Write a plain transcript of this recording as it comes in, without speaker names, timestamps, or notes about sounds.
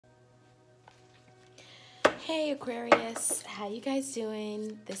Hey Aquarius, how you guys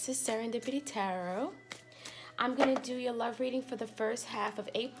doing? This is Serendipity Tarot. I'm going to do your love reading for the first half of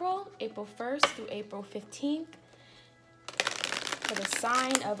April, April 1st through April 15th. For the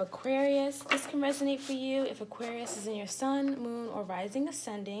sign of Aquarius, this can resonate for you if Aquarius is in your sun, moon, or rising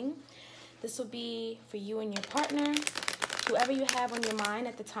ascending. This will be for you and your partner, whoever you have on your mind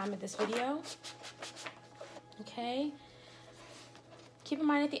at the time of this video. Okay? Keep in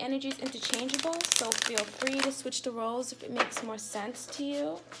mind that the energy is interchangeable, so feel free to switch the roles if it makes more sense to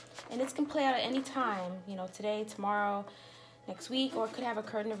you. And this can play out at any time, you know, today, tomorrow, next week, or it could have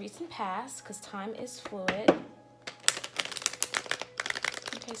occurred in the recent past because time is fluid.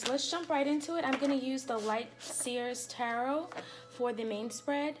 Okay, so let's jump right into it. I'm going to use the Light Seers Tarot for the main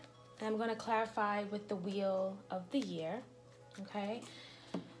spread, and I'm going to clarify with the Wheel of the Year. Okay,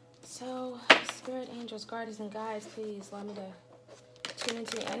 so Spirit, Angels, Guardians, and Guides, please allow me to tune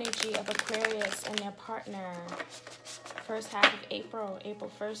into the energy of Aquarius and their partner. First half of April,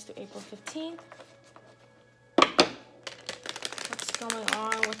 April 1st through April 15th. What's going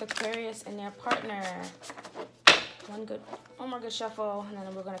on with Aquarius and their partner? One more good shuffle, and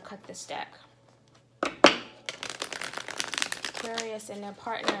then we're going to cut this deck. Aquarius and their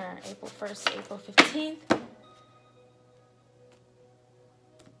partner, April 1st to April 15th.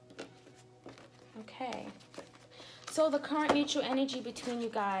 Okay. So the current mutual energy between you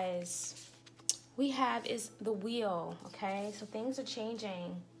guys we have is the Wheel, okay? So things are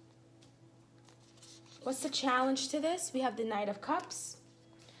changing. What's the challenge to this? We have the Knight of Cups.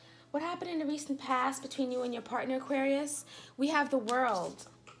 What happened in the recent past between you and your partner, Aquarius? We have the World.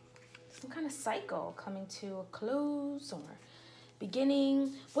 Some kind of cycle coming to a close or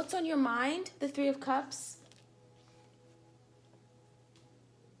beginning. What's on your mind? The Three of Cups.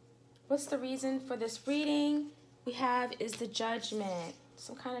 What's the reason for this reading? We have is the Judgment,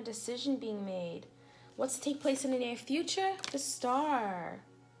 some kind of decision being made. What's to take place in the near future? The Star.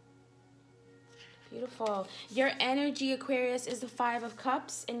 Beautiful. Your energy, Aquarius, is the Five of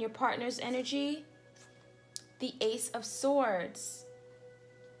Cups, and your partner's energy, the Ace of Swords.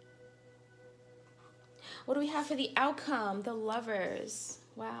 What do we have for the outcome? The Lovers.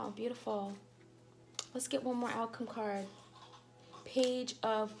 Wow, beautiful. Let's get one more outcome card. Page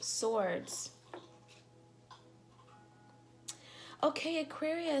of Swords. Okay,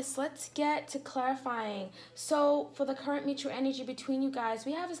 Aquarius, let's get to clarifying. So for the current mutual energy between you guys,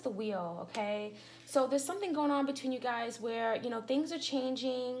 we have is the Wheel, okay? So there's something going on between you guys where, you know, things are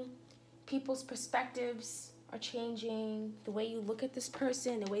changing. People's perspectives are changing. The way you look at this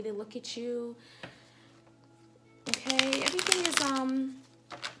person, the way they look at you. Okay, everything is,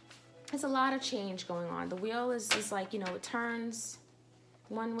 there's a lot of change going on. The Wheel is like, you know, it turns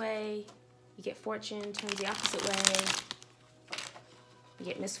one way, you get fortune, turns the opposite way. You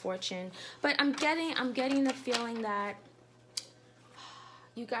get misfortune. But I'm getting the feeling that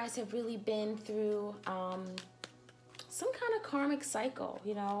you guys have really been through some kind of karmic cycle,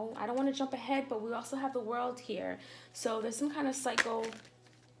 you know. I don't want to jump ahead, but we also have the World here. So there's some kind of cycle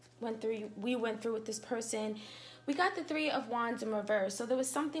we went through with this person. We got the Three of Wands in reverse. So there was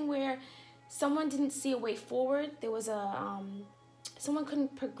something where someone didn't see a way forward. There was a someone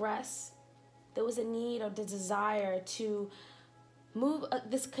couldn't progress. There was a need or the desire to move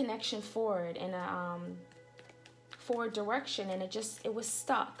this connection forward in a forward direction, and it was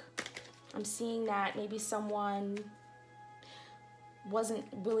stuck. I'm seeing that maybe someone wasn't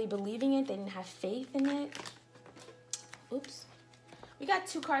really believing it. They didn't have faith in it. Oops. We got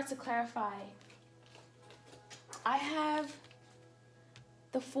two cards to clarify. I have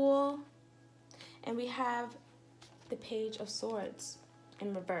the Fool, and we have the Page of Swords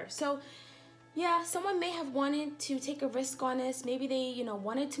in reverse. So yeah, someone may have wanted to take a risk on this. Maybe they, you know,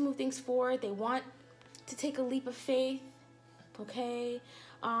 wanted to move things forward. They want to take a leap of faith, okay?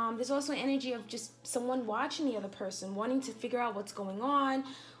 There's also an energy of just someone watching the other person, wanting to figure out what's going on,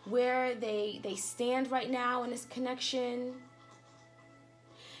 where they stand right now in this connection.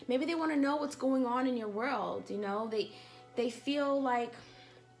 Maybe they want to know what's going on in your world, you know? They feel like,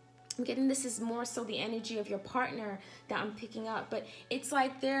 I'm getting this is more so the energy of your partner that I'm picking up, but it's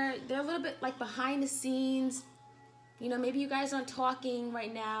like they're a little bit like behind the scenes. You know, maybe you guys aren't talking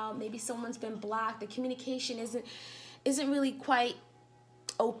right now. Maybe someone's been blocked. The communication isn't really quite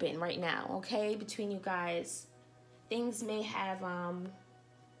open right now, okay, between you guys. Things may have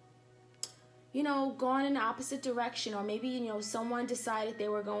you know, gone in the opposite direction, or maybe, you know, someone decided they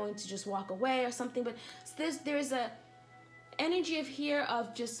were going to just walk away or something. But there's a energy of here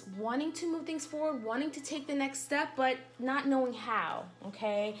of just wanting to move things forward, wanting to take the next step, but not knowing how,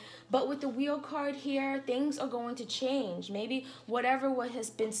 okay? But with the Wheel card here, things are going to change. Maybe what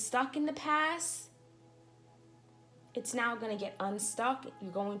has been stuck in the past it's now going to get unstuck.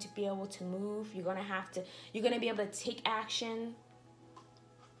 You're going to be able to move. You're going to be able to take action.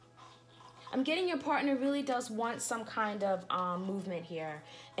 I'm getting your partner really does want some kind of movement here,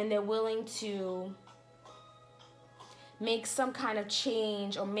 and they're willing to make some kind of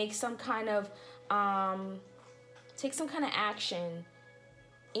change or make some kind of take some kind of action,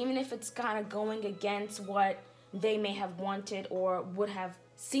 even if it's kind of going against what they may have wanted or would have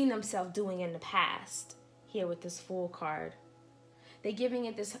seen themselves doing in the past. Here with this Fool card, they're giving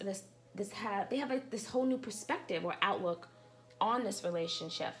it this whole new perspective or outlook on this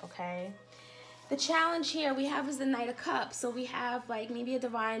relationship. Okay. The challenge here we have is the Knight of Cups. So we have like maybe a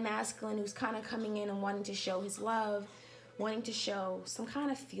divine masculine who's kind of coming in and wanting to show his love, wanting to show some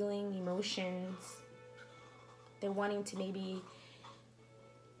kind of feeling, emotions. They're wanting to maybe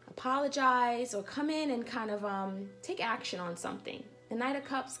apologize or come in and kind of take action on something. The Knight of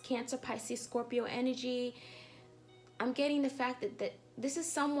Cups, Cancer, Pisces, Scorpio energy. I'm getting the fact that this is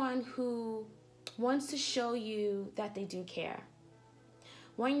someone who wants to show you that they do care.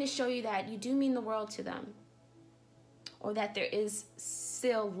 Wanting to show you that you do mean the world to them. Or that there is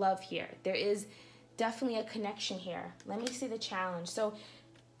still love here. There is definitely a connection here. Let me see the challenge. So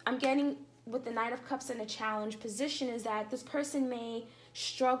I'm getting with the Knight of Cups in a challenge position is that this person may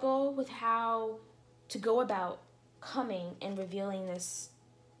struggle with how to go about coming and revealing this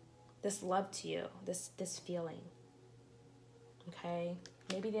love to you, this feeling. Okay,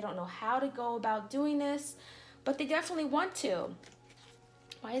 maybe they don't know how to go about doing this, but they definitely want to.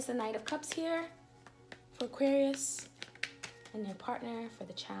 Why is the Knight of Cups here for Aquarius and their partner for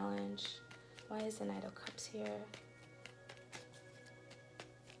the challenge? Why is the Knight of Cups here?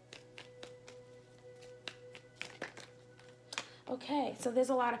 Okay, so there's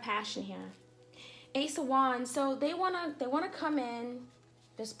a lot of passion here. Ace of Wands, so they wanna come in,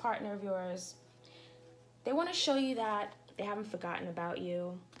 this partner of yours. They want to show you that they haven't forgotten about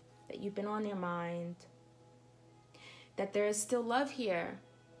you, that you've been on their mind, that there is still love here.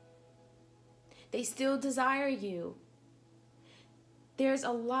 They still desire you. There's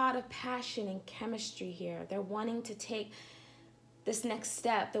a lot of passion and chemistry here. They're wanting to take this next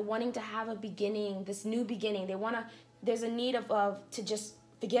step. They're wanting to have a beginning, this new beginning. There's a need to just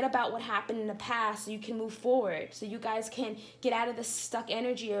forget about what happened in the past so you can move forward. So you guys can get out of this stuck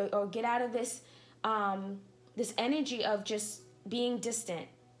energy or get out of this this energy of just being distant.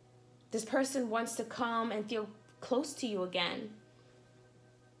 This person wants to come and feel close to you again.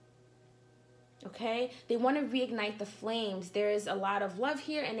 Okay? They want to reignite the flames. There is a lot of love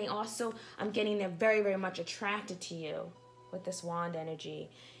here, and they also, I'm getting they're very, very much attracted to you with this wand energy.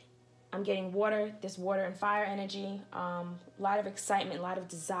 I'm getting this water and fire energy, a lot of excitement, a lot of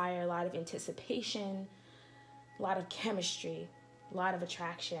desire, a lot of anticipation, a lot of chemistry, a lot of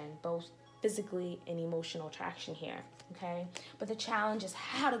attraction, both physically and emotional attraction here, okay? But the challenge is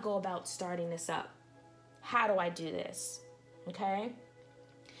how to go about starting this up. How do I do this, okay?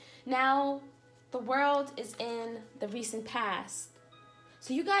 Now, the world is in the recent past.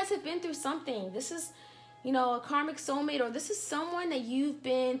 So you guys have been through something. This is, you know, a karmic soulmate, or this is someone that you've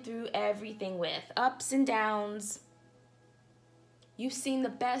been through everything with, ups and downs. You've seen the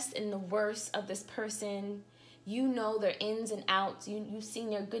best and the worst of this person. You know their ins and outs. You've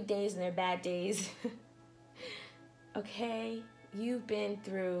seen their good days and their bad days. Okay? You've been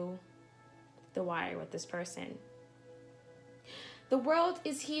through the wire with this person. The world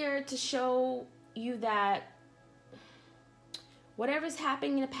is here to show you that whatever's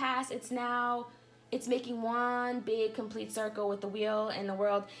happening in the past, it's making one big complete circle with the wheel and the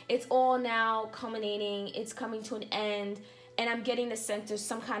world. It's all now culminating. It's coming to an end. And I'm getting the sense of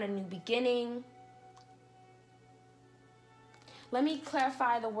some kind of new beginning. Let me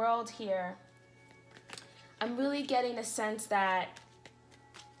clarify the world here. I'm really getting a sense that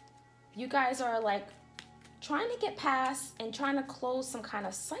you guys are like trying to get past and trying to close some kind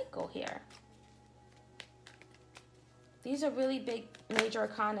of cycle here. These are really big major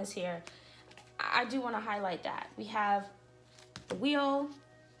arcanas here. I do want to highlight that. We have the wheel,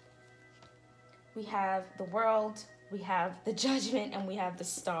 we have the world, we have the judgment, and we have the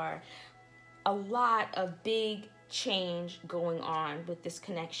star. A lot of big change going on with this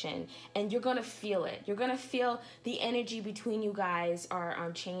connection, and you're gonna feel it. You're gonna feel the energy between you guys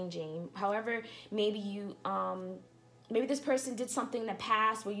are changing. However, maybe you maybe this person did something in the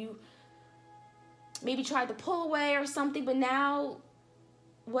past where you maybe tried to pull away or something, but now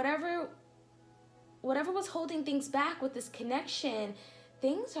whatever was holding things back with this connection,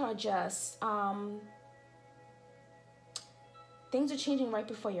 things are just things are changing right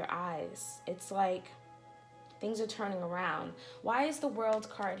before your eyes. It's like things are turning around. Why is the World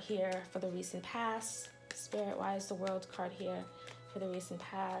card here for the recent past? Spirit, why is the World card here for the recent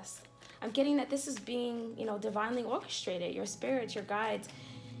past? I'm getting that this is being, you know, divinely orchestrated. Your spirits, your guides,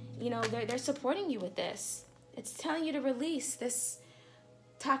 you know, they're supporting you with this. It's telling you to release this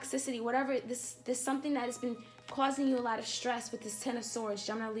toxicity, whatever, this something that has been causing you a lot of stress with this Ten of Swords,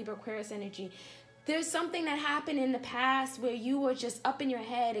 Gemini, Libra, Aquarius energy. There's something that happened in the past where you were just up in your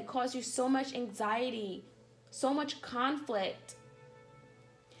head. It caused you so much anxiety, so much conflict.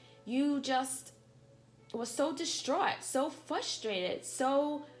 You just was so distraught, so frustrated,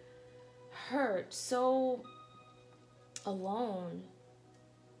 so hurt, so alone.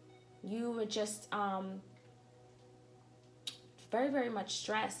 You were just very, very much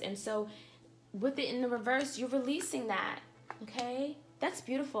stressed. And so with it in the reverse, you're releasing that, okay? That's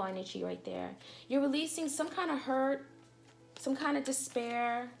beautiful energy right there. You're releasing some kind of hurt, some kind of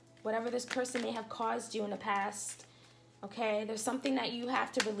despair, whatever this person may have caused you in the past, okay? There's something that you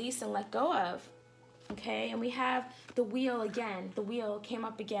have to release and let go of, okay? And we have the wheel again. The wheel came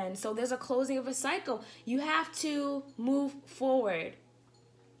up again. So there's a closing of a cycle. You have to move forward,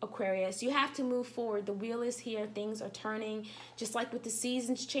 Aquarius. You have to move forward. The wheel is here. Things are turning. Just like with the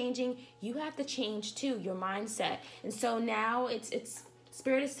seasons changing, you have to change too, your mindset. And so now it's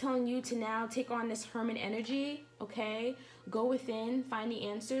Spirit is telling you to now take on this hermit energy, okay? Go within, find the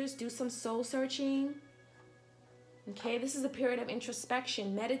answers, do some soul searching. Okay, this is a period of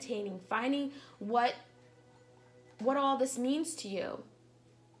introspection, meditating, finding what all this means to you.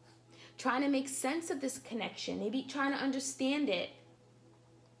 Trying to make sense of this connection, maybe trying to understand it.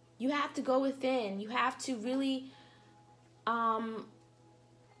 You have to go within. You have to really, I'm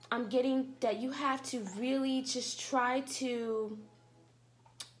getting that you have to really just try to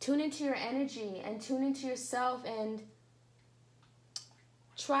tune into your energy and tune into yourself and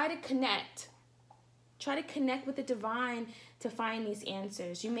try to connect. Try to connect with the divine to find these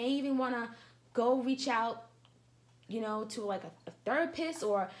answers. You may even want to go reach out, you know, to like a therapist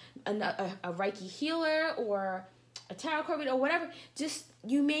or a Reiki healer or a tarot card reader or whatever. Just,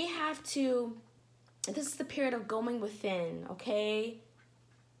 you may have to, this is the period of going within, okay?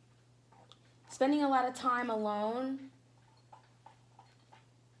 Spending a lot of time alone.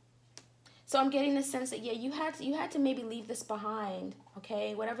 So I'm getting the sense that, yeah, you had to maybe leave this behind,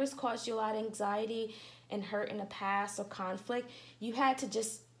 okay? Whatever's caused you a lot of anxiety and hurt in the past or conflict, you had to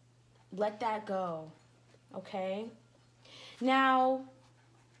just let that go, okay? Now,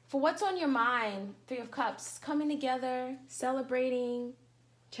 for what's on your mind, Three of Cups, coming together, celebrating,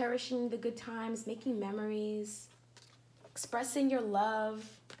 cherishing the good times, making memories, expressing your love.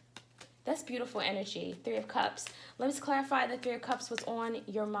 That's beautiful energy, Three of Cups. Let me clarify that Three of Cups was on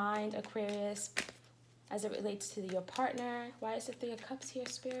your mind, Aquarius, as it relates to your partner. Why is the Three of Cups here,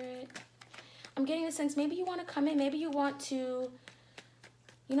 Spirit? I'm getting the sense maybe you want to come in, maybe you want to,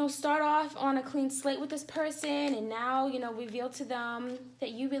 you know, start off on a clean slate with this person and now, you know, reveal to them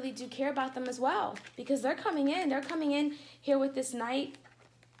that you really do care about them as well because they're coming in here with this Knight.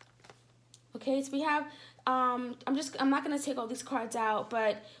 Okay, so we have, I'm not going to take all these cards out,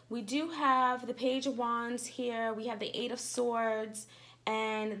 but we do have the Page of Wands here. We have the Eight of Swords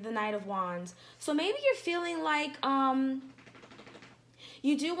and the Knight of Wands. So maybe you're feeling like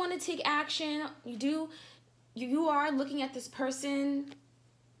you do want to take action. You are looking at this person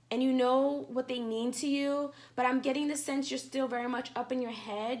and you know what they mean to you, but I'm getting the sense you're still very much up in your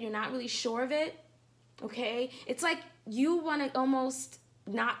head. You're not really sure of it, okay? It's like you want to almost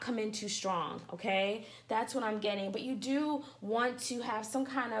not come in too strong, okay? That's what I'm getting. But you do want to have some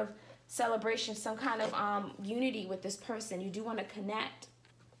kind of celebration, some kind of unity with this person. You do want to connect,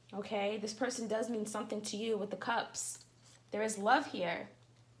 okay? This person does mean something to you with the Cups. There is love here.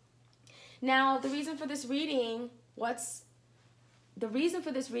 Now, the reason for this reading, and what's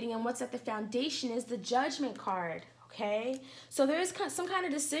at the foundation is the Judgment card, okay? So there is some kind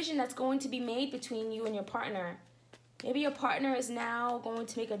of decision that's going to be made between you and your partner. Maybe your partner is now going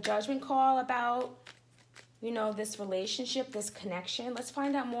to make a judgment call about, you know, this relationship, this connection. Let's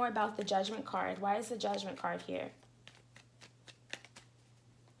find out more about the Judgment card. Why is the Judgment card here?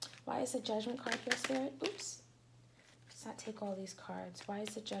 Why is the Judgment card here, Spirit? Oops. Let's not take all these cards. Why is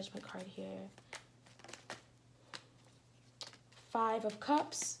the Judgment card here? Five of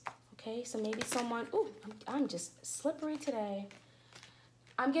Cups. Okay, so maybe someone... Ooh, I'm just slippery today.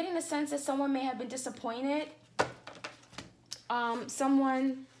 I'm getting the sense that someone may have been disappointed.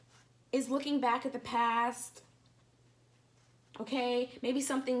 Someone is looking back at the past. Okay, maybe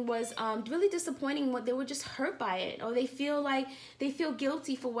something was really disappointing. They were just hurt by it, or they feel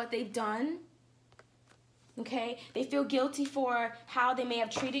guilty for what they've done. Okay, they feel guilty for how they may have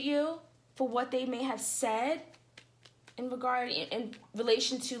treated you, for what they may have said. in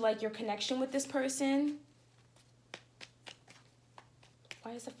relation to like your connection with this person.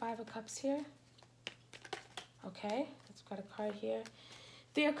 Why is the Five of Cups here? Okay, let's got a card here.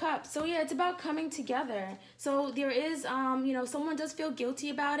 Three of Cups. So yeah, it's about coming together. So there is, you know, someone does feel guilty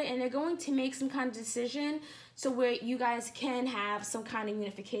about it, and they're going to make some kind of decision so where you guys can have some kind of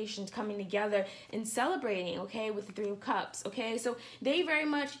unification, coming together and celebrating, okay, with the Three of Cups, okay? So they very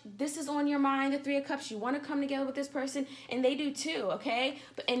much, this is on your mind, the Three of Cups. You want to come together with this person, and they do too, okay?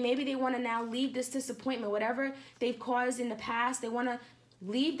 And maybe they want to now leave this disappointment, whatever they've caused in the past. They want to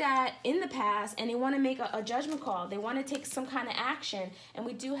leave that in the past, and they want to make a judgment call. They want to take some kind of action, and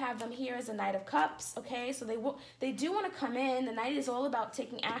we do have them here as the Knight of Cups, okay? So they do want to come in. The Knight is all about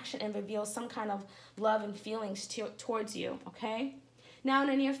taking action and reveal some kind of love and feelings towards you, okay? Now, in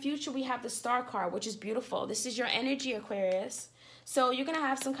the near future, we have the Star card, which is beautiful. This is your energy, Aquarius. So you're going to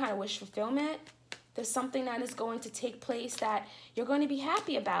have some kind of wish fulfillment. There's something that is going to take place that you're going to be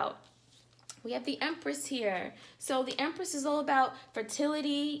happy about. We have the Empress here. So the Empress is all about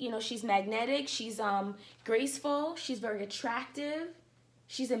fertility. You know, she's magnetic. She's graceful. She's very attractive.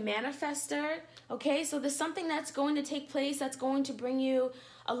 She's a manifester. Okay, so there's something that's going to take place that's going to bring you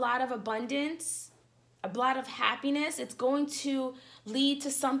a lot of abundance, a lot of happiness. It's going to lead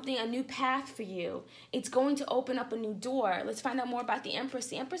to something, a new path for you. It's going to open up a new door. Let's find out more about the Empress.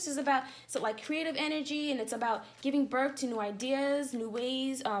 The Empress is about, so like creative energy, and it's about giving birth to new ideas, new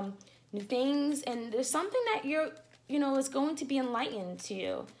ways, new things, and there's something that you know, is going to be enlightened to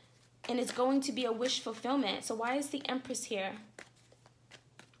you, and it's going to be a wish fulfillment. So why is the Empress here?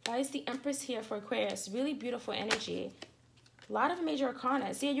 Why is the Empress here for Aquarius? Really beautiful energy. A lot of major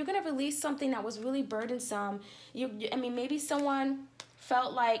arcana. So yeah, you're going to release something that was really burdensome. I mean, maybe someone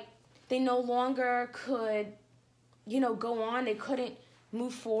felt like they no longer could, you know, go on. They couldn't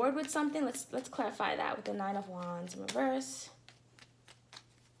move forward with something. Let's clarify that with the Nine of Wands in reverse.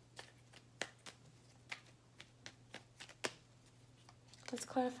 Let's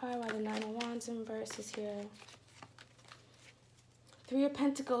clarify why the Nine of Wands in reverse is here. Three of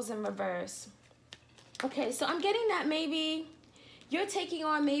Pentacles in reverse. Okay, so I'm getting that maybe you're taking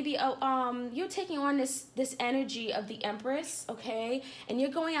on this energy of the Empress, okay? And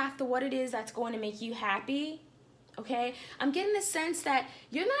you're going after what it is that's going to make you happy, okay? I'm getting the sense that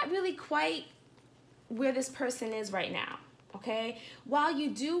you're not really quite where this person is right now, okay? While you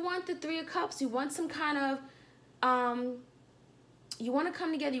do want the Three of Cups, you want some kind of you want to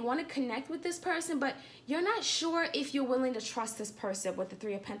come together, you want to connect with this person, but you're not sure if you're willing to trust this person with the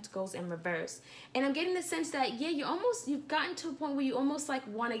Three of Pentacles in reverse. And I'm getting the sense that, yeah, you've gotten to a point where you almost like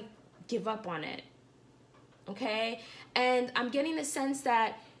want to give up on it, okay? And I'm getting the sense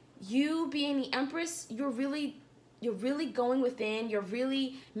that you being the Empress, you're really going within, you're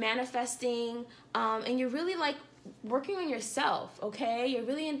really manifesting, and you're really like working on yourself, okay? You're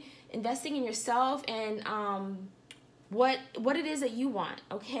really investing in yourself and what it is that you want,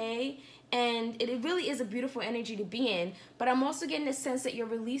 okay? And it really is a beautiful energy to be in, but I'm also getting the sense that you're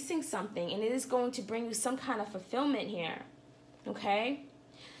releasing something, and it is going to bring you some kind of fulfillment here, okay?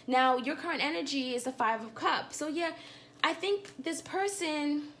 Now, your current energy is the Five of Cups. So yeah, I think this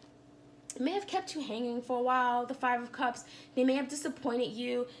person may have kept you hanging for a while, the Five of Cups. They may have disappointed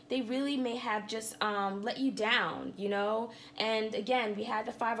you. They really may have just let you down, you know? And again, we had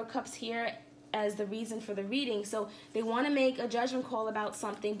the Five of Cups here as the reason for the reading. So they want to make a judgment call about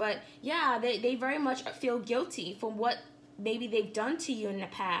something, but yeah, they very much feel guilty for what maybe they've done to you in the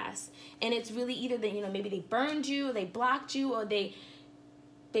past. And it's really either that, you know, maybe they burned you, or they blocked you, or they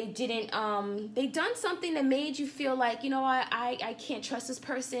didn't they done something that made you feel like, you know what, I can't trust this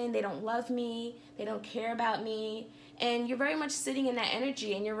person, they don't love me, they don't care about me. And you're very much sitting in that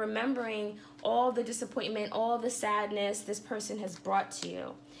energy, and you're remembering all the disappointment, all the sadness this person has brought to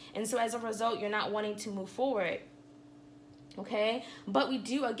you. And so as a result, you're not wanting to move forward, okay? But we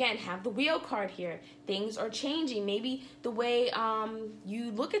do, again, have the Wheel card here. Things are changing. Maybe the way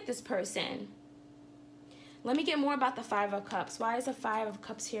you look at this person. Let me get more about the Five of Cups. Why is the Five of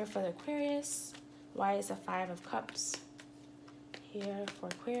Cups here for the Aquarius? Why is the Five of Cups here for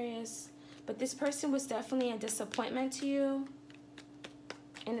Aquarius? But this person was definitely a disappointment to you.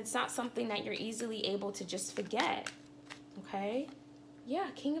 And it's not something that you're easily able to just forget, okay? Yeah,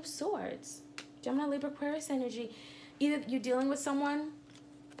 King of Swords. Gemini, Libra, Aquarius energy. Either you're dealing with someone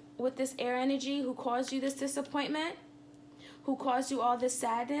with this air energy who caused you this disappointment, who caused you all this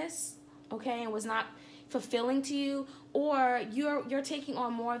sadness, okay, and was not fulfilling to you, or you're taking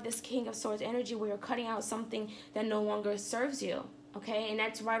on more of this King of Swords energy where you're cutting out something that no longer serves you, okay? And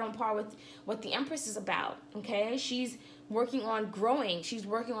that's right on par with what the Empress is about, okay? She's working on growing. She's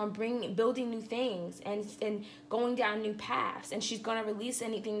working on building new things and going down new paths. And she's going to release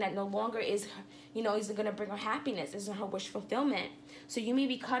anything that no longer is, you know, isn't going to bring her happiness, isn't her wish fulfillment. So you may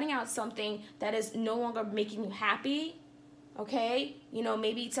be cutting out something that is no longer making you happy, okay? You know,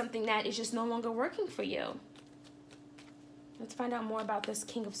 maybe it's something that is just no longer working for you. Let's find out more about this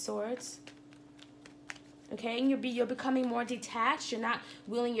King of Swords. Okay, and you're becoming more detached. You're not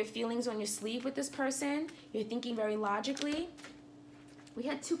wielding your feelings on your sleeve with this person. You're thinking very logically. We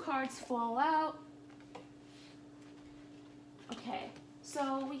had 2 cards fall out. Okay,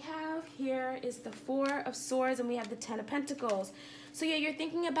 so we have here is the 4 of Swords, and we have the 10 of Pentacles. So yeah, you're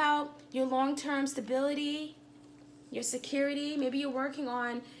thinking about your long-term stability, your security. Maybe you're working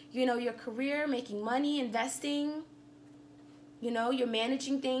on, you know, your career, making money, investing. You know, you're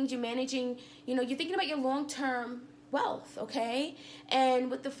managing things, you're managing, you know, you're thinking about your long-term wealth, okay?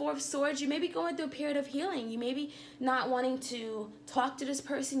 And with the 4 of Swords, you may be going through a period of healing. You may be not wanting to talk to this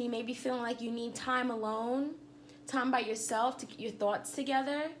person. You may be feeling like you need time alone, time by yourself to get your thoughts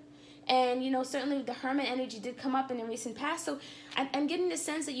together. And, you know, certainly the Hermit energy did come up in the recent past. So I'm getting the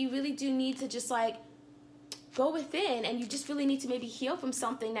sense that you really do need to just, like, go within, and you just really need to maybe heal from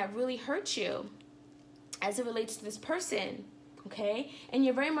something that really hurt you as it relates to this person. Okay, and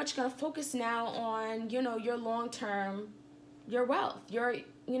you're very much going to focus now on, you know, your long-term, your wealth, your,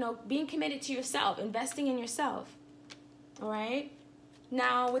 you know, being committed to yourself, investing in yourself. All right.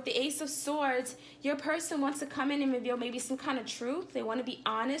 Now with the Ace of Swords, your person wants to come in and reveal maybe some kind of truth. They want to be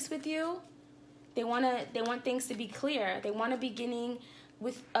honest with you. They want things to be clear. They want a beginning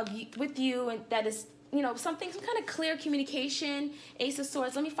with you, and that is, you know, some kind of clear communication. Ace of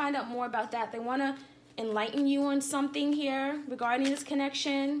Swords. Let me find out more about that. They want to enlighten you on something here regarding this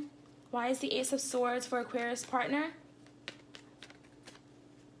connection. Why is the Ace of Swords for Aquarius partner?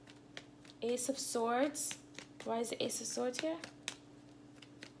 Ace of Swords. Why is the Ace of Swords here?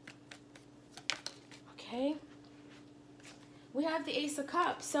 Okay. We have the Ace of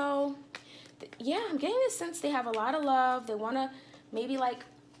Cups. So, yeah, I'm getting the sense they have a lot of love. They want to maybe, like,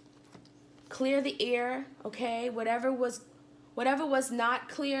 clear the air, okay? Whatever was not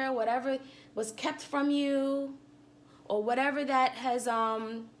clear, whatever was kept from you, or whatever that has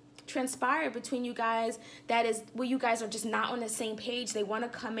transpired between you guys, that is where you guys are just not on the same page. They want to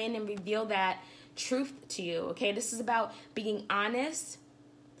come in and reveal that truth to you, okay? This is about being honest,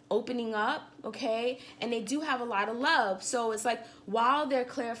 opening up, okay? And they do have a lot of love. So it's like, while they're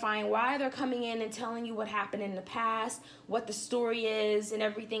clarifying, while they're coming in and telling you what happened in the past, what the story is and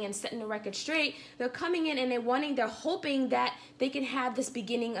everything, and setting the record straight, they're coming in and they're hoping that they can have this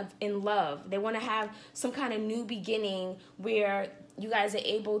beginning in love. They want to have some kind of new beginning where you guys are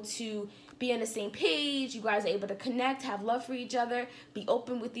able to be on the same page, you guys are able to connect, have love for each other, be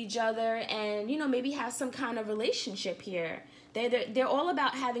open with each other, and, you know, maybe have some kind of relationship here. They're all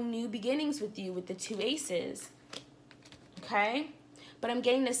about having new beginnings with you with the 2 aces, okay? But I'm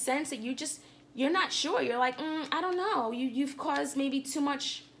getting the sense that you're not sure. You're like, I don't know. You've caused maybe too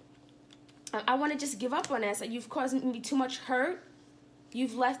much. I want to just give up on this. You've caused maybe too much hurt.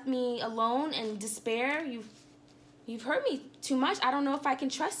 You've left me alone and despair. You've hurt me too much. I don't know if I can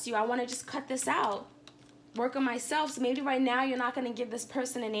trust you. I want to just cut this out. Work on myself. So maybe right now you're not going to give this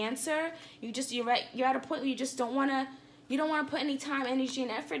person an answer. You're at a point where you just don't want to. You don't want to put any time, energy, and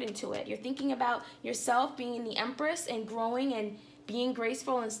effort into it. You're thinking about yourself being the Empress and growing and being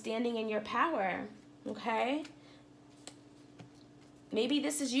graceful and standing in your power, okay? Maybe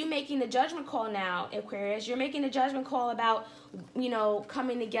this is you making the judgment call now, Aquarius. You're making a judgment call about, you know,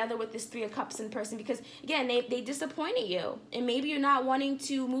 coming together with this 3 of Cups in person because, again, they disappointed you. And maybe you're not wanting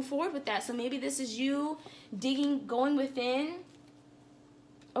to move forward with that. So maybe this is you going within,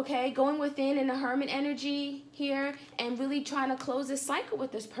 okay, going within in the Hermit energy here and really trying to close this cycle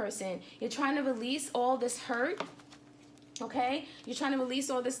with this person. You're trying to release all this hurt, okay? You're trying to release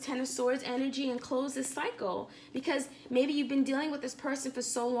all this 10 of Swords energy and close this cycle because maybe you've been dealing with this person for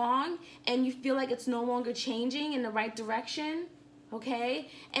so long and you feel like it's no longer changing in the right direction, okay?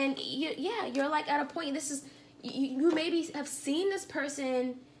 And you're like at a point, you maybe have seen this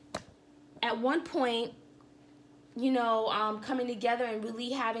person at one point, you know, coming together and really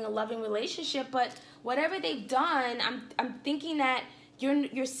having a loving relationship, but whatever they've done, I'm thinking that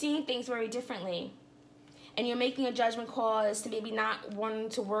you're seeing things very differently, and you're making a judgment call as to maybe not wanting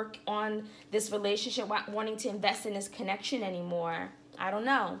to work on this relationship, wanting to invest in this connection anymore. I don't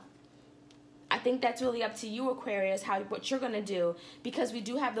know. I think that's really up to you, Aquarius, what you're gonna do, because we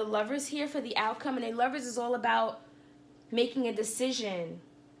do have the Lovers here for the outcome, and the Lovers is all about making a decision.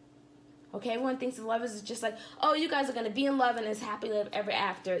 Okay, everyone thinks the love is just like, oh, you guys are going to be in love and it's happy live ever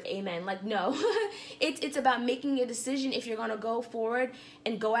after. Amen. Like, no. It's about making a decision if you're going to go forward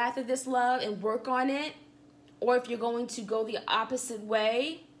and go after this love and work on it, or if you're going to go the opposite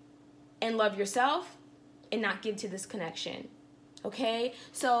way and love yourself and not give to this connection. Okay,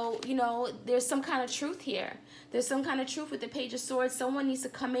 so, you know, there's some kind of truth here. There's some kind of truth with the Page of Swords. Someone needs to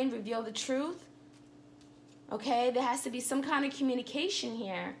come in, reveal the truth. Okay, there has to be some kind of communication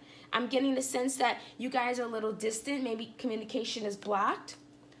here. I'm getting the sense that you guys are a little distant. Maybe communication is blocked.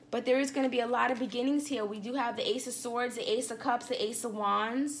 But there is going to be a lot of beginnings here. We do have the Ace of Swords, the Ace of Cups, the Ace of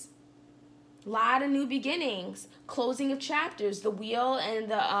Wands. A lot of new beginnings. Closing of chapters. The Wheel and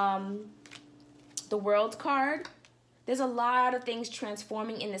the World card. There's a lot of things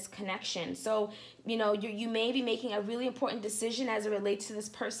transforming in this connection. So, you know, you may be making a really important decision as it relates to this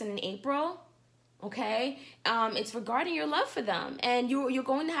person in April. Okay, it's regarding your love for them, and you're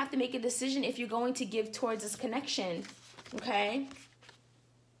going to have to make a decision if you're going to give towards this connection. Okay,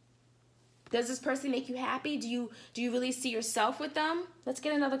 does this person make you happy? Do you really see yourself with them? Let's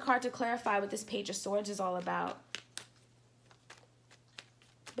get another card to clarify what this Page of Swords is all about.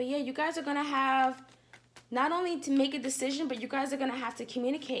 But yeah, you guys are gonna have not only to make a decision, but you guys are gonna have to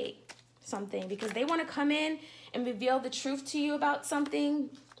communicate something, because they want to come in and reveal the truth to you about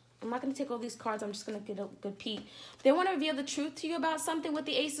something. I'm not going to take all these cards. I'm just going to get a good peek. They want to reveal the truth to you about something with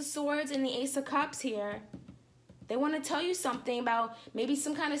the Ace of Swords and the Ace of Cups here. They want to tell you something about maybe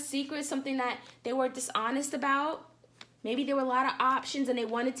some kind of secret, something that they were dishonest about. Maybe there were a lot of options and they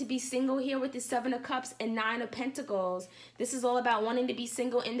wanted to be single here with the Seven of Cups and Nine of Pentacles. This is all about wanting to be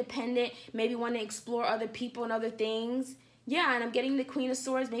single, independent, maybe want to explore other people and other things. Yeah, and I'm getting the Queen of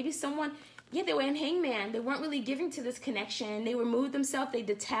Swords. Maybe someone... yeah, they were in Hangman. They weren't really giving to this connection. They removed themselves. They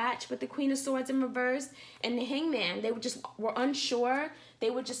detached with the Queen of Swords in reverse. And the Hangman, they were unsure. They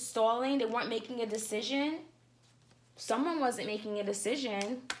were just stalling. They weren't making a decision. Someone wasn't making a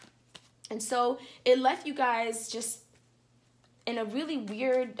decision. And so it left you guys just in a really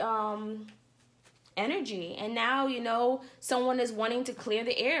weird energy. And now, you know, someone is wanting to clear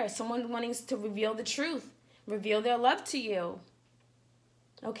the air. Someone wanting to reveal the truth. Reveal their love to you.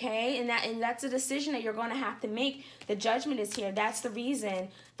 Okay, and that's a decision that you're going to have to make. The Judgment is here. That's the reason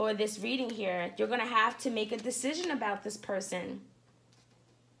for this reading here. You're going to have to make a decision about this person.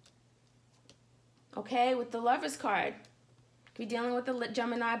 Okay, with the Lovers card. We're dealing with the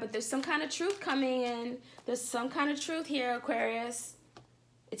Gemini, but there's some kind of truth coming in. There's some kind of truth here, Aquarius.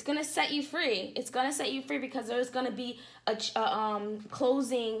 It's going to set you free. It's going to set you free because there's going to be a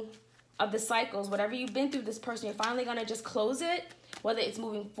closing of the cycles. Whatever you've been through this person, you're finally going to just close it. Whether it's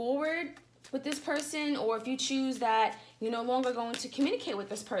moving forward with this person, or if you choose that you're no longer going to communicate with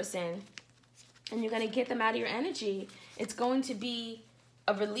this person and you're going to get them out of your energy, it's going to be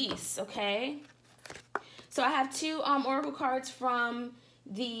a release, okay? So I have two oracle cards from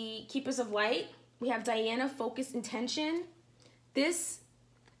the Keepers of Light. We have Diana, Focus, Intention. It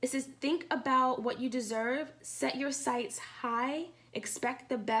says, think about what you deserve, set your sights high, expect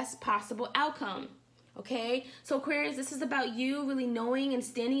the best possible outcome. Okay, so Aquarius, this is about you really knowing and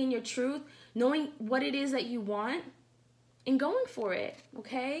standing in your truth, knowing what it is that you want and going for it,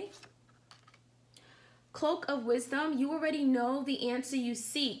 okay? Cloak of Wisdom, you already know the answer you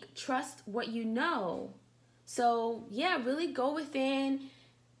seek. Trust what you know. So, yeah, really go within,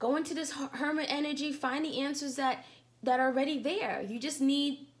 go into this hermit energy, find the answers that are already there. You just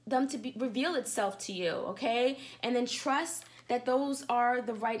need them to reveal itself to you, okay? And then trust that those are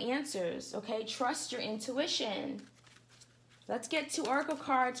the right answers, okay? Trust your intuition. Let's get two oracle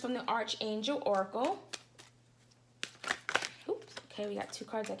cards from the Archangel Oracle. Oops, okay, we got two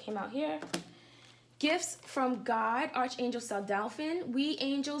cards that came out here. Gifts from God, Archangel Saldalphon. We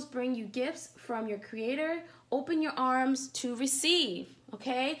angels bring you gifts from your Creator. Open your arms to receive,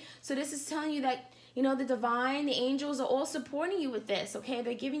 okay? So this is telling you that, you know, the divine, the angels are all supporting you with this, okay?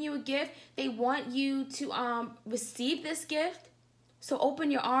 They're giving you a gift. They want you to receive this gift. So open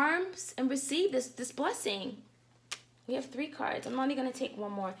your arms and receive this blessing. We have three cards. I'm only going to take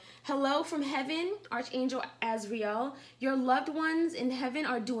one more. Hello from heaven, Archangel Azrael. Your loved ones in heaven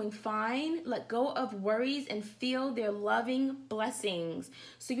are doing fine. Let go of worries and feel their loving blessings.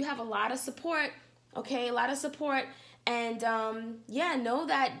 So you have a lot of support, okay? A lot of support. And yeah, know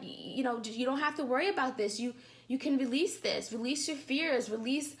that, you know, you don't have to worry about this. You can release this. Release your fears.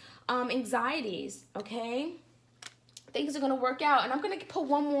 Release anxieties, okay? Things are going to work out. And I'm going to pull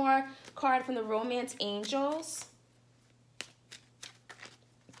one more card from the Romance Angels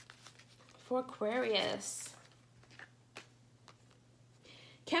for Aquarius.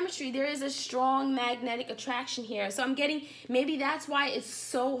 chemistry. There is a strong magnetic attraction here. So I'm getting, maybe that's why it's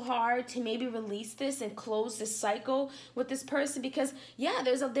so hard to maybe release this and close this cycle with this person, because yeah,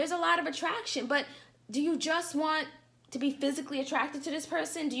 there's a lot of attraction, but do you just want to be physically attracted to this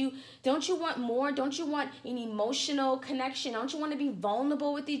person? Don't you want more? Don't you want an emotional connection? Don't you want to be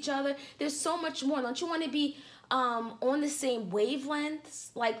vulnerable with each other? There's so much more. Don't you want to be on the same wavelengths,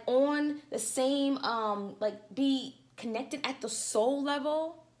 like on the same, like be connected at the soul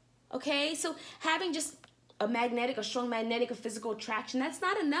level? Okay, so having just a strong magnetic or physical attraction, that's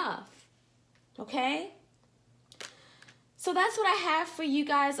not enough. Okay? So that's what I have for you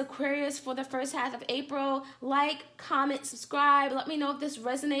guys, Aquarius, for the first half of April. Like, comment, subscribe. Let me know if this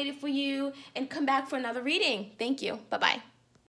resonated for you, and come back for another reading. Thank you. Bye-bye.